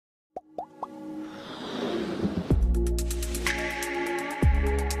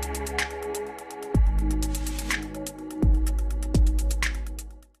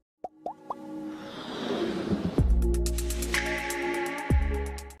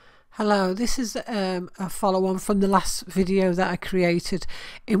Hello, this is a follow-on from the last video that I created,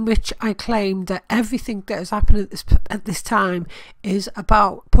 in which I claimed that everything that has happened at this time is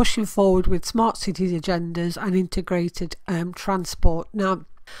about pushing forward with smart cities agendas and integrated transport. Now,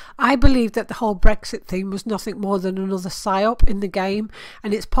 I believe that the whole Brexit thing was nothing more than another psyop in the game,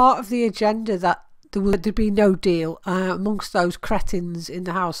 and it's part of the agenda that there would be no deal amongst those cretins in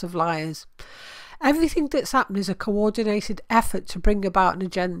the House of Liars. Everything that's happened is a coordinated effort to bring about an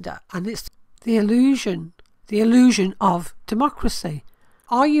agenda, and it's the illusion of democracy.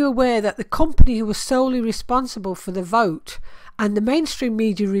 Are you aware that the company who was solely responsible for the vote and the mainstream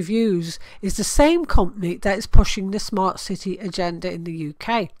media reviews is the same company that is pushing the smart city agenda in the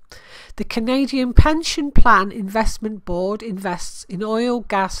UK? The Canadian Pension Plan Investment Board invests in oil,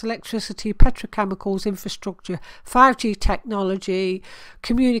 gas, electricity, petrochemicals, infrastructure, 5G technology,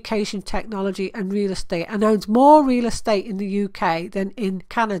 communication technology and real estate, and owns more real estate in the UK than in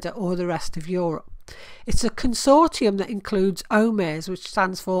Canada or the rest of Europe. It's a consortium that includes OMERS, which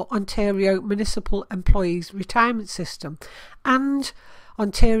stands for Ontario Municipal Employees Retirement System, and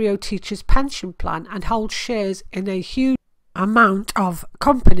Ontario Teachers Pension Plan, and holds shares in a huge amount of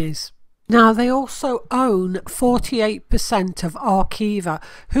companies. Now, they also own 48% of Arqiva,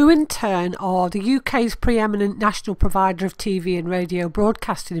 who in turn are the UK's preeminent national provider of TV and radio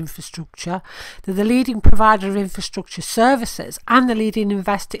broadcasting infrastructure. They're the leading provider of infrastructure services and the leading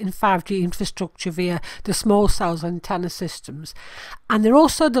investor in 5G infrastructure via the small cells antenna systems. And they're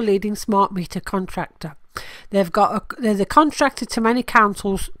also the leading smart meter contractor. They're the contractor to many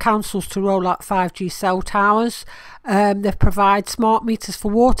councils to roll out 5G cell towers. They provide smart meters for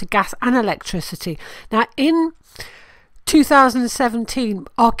water, gas and electricity. Now, in 2017,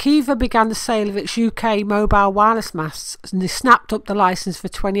 Arqiva began the sale of its UK mobile wireless masts, and they snapped up the licence for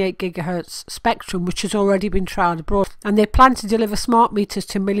 28 GHz spectrum, which has already been trialled abroad, and they plan to deliver smart meters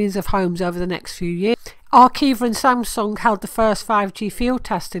to millions of homes over the next few years. Arqiva and Samsung held the first 5G field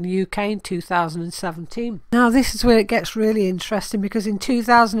test in the UK in 2017. Now, this is where it gets really interesting, because in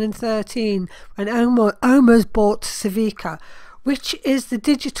 2013, when OMERS bought Civica, which is the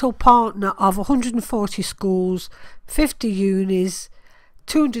digital partner of 140 schools, 50 unis,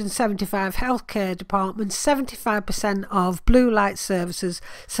 275 healthcare departments, 75% of blue light services.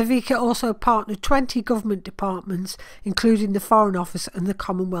 Civica also partnered 20 government departments, including the Foreign Office and the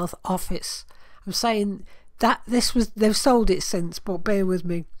Commonwealth Office. I'm saying that they've sold it since, but bear with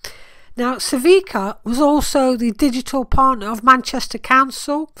me. Now, Civica was also the digital partner of Manchester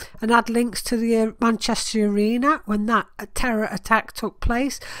Council and had links to the Manchester Arena when that terror attack took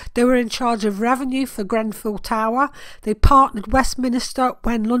place. They were in charge of revenue for Grenfell Tower. They partnered Westminster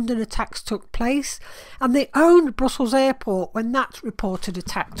when London attacks took place, and they owned Brussels Airport when that reported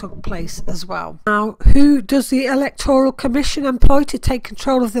attack took place as well. Now, who does the Electoral Commission employ to take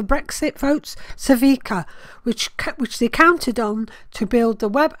control of the Brexit votes? Civica, which they counted on to build the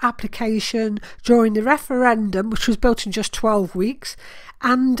web application during the referendum, which was built in just 12 weeks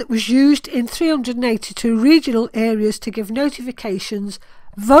and was used in 382 regional areas to give notifications,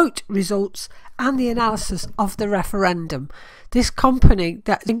 vote results and the analysis of the referendum. This company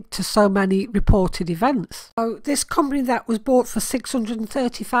that linked to so many reported events. So this company that was bought for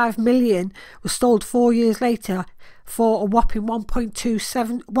 635 million was sold 4 years later for a whopping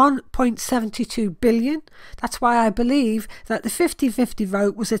 1.72 billion. That's why I believe that the 50-50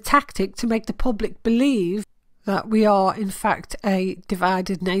 vote was a tactic to make the public believe that we are in fact a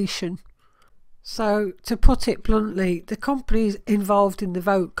divided nation. So, to put it bluntly, the companies involved in the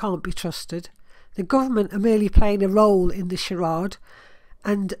vote can't be trusted. The government are merely playing a role in the charade,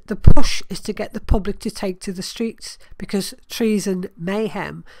 and the push is to get the public to take to the streets, because Treason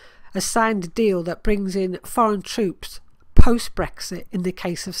Mayhem has signed a deal that brings in foreign troops post-Brexit in the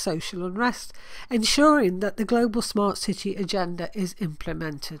case of social unrest, ensuring that the global smart city agenda is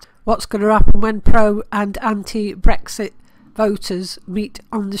implemented. What's going to happen when pro and anti-Brexit voters meet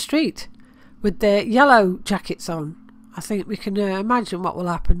on the street with their yellow jackets on? I think we can imagine what will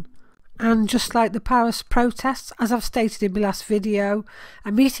happen. And just like the Paris protests, as I've stated in my last video,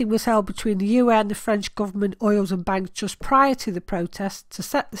 a meeting was held between the UN and the French government, oils and banks just prior to the protests to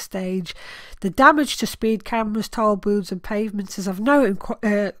set the stage. The damage to speed cameras, toll booths and pavements is of no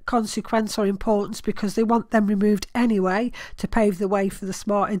consequence or importance, because they want them removed anyway to pave the way for the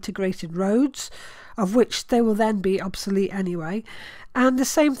smart integrated roads, of which they will then be obsolete anyway. And the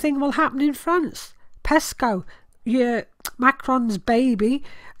same thing will happen in France. PESCO, Macron's baby,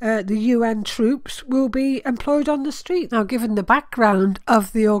 the UN troops, will be employed on the street. Now, given the background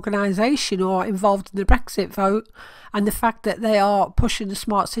of the organisation or involved in the Brexit vote, and the fact that they are pushing the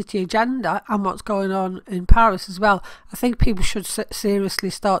smart city agenda and what's going on in Paris as well, I think people should seriously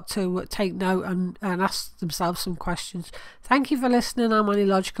start to take note and ask themselves some questions. Thank you for listening. I'm Annie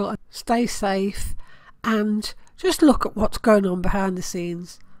Logical. Stay safe and just look at what's going on behind the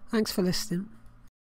scenes. Thanks for listening.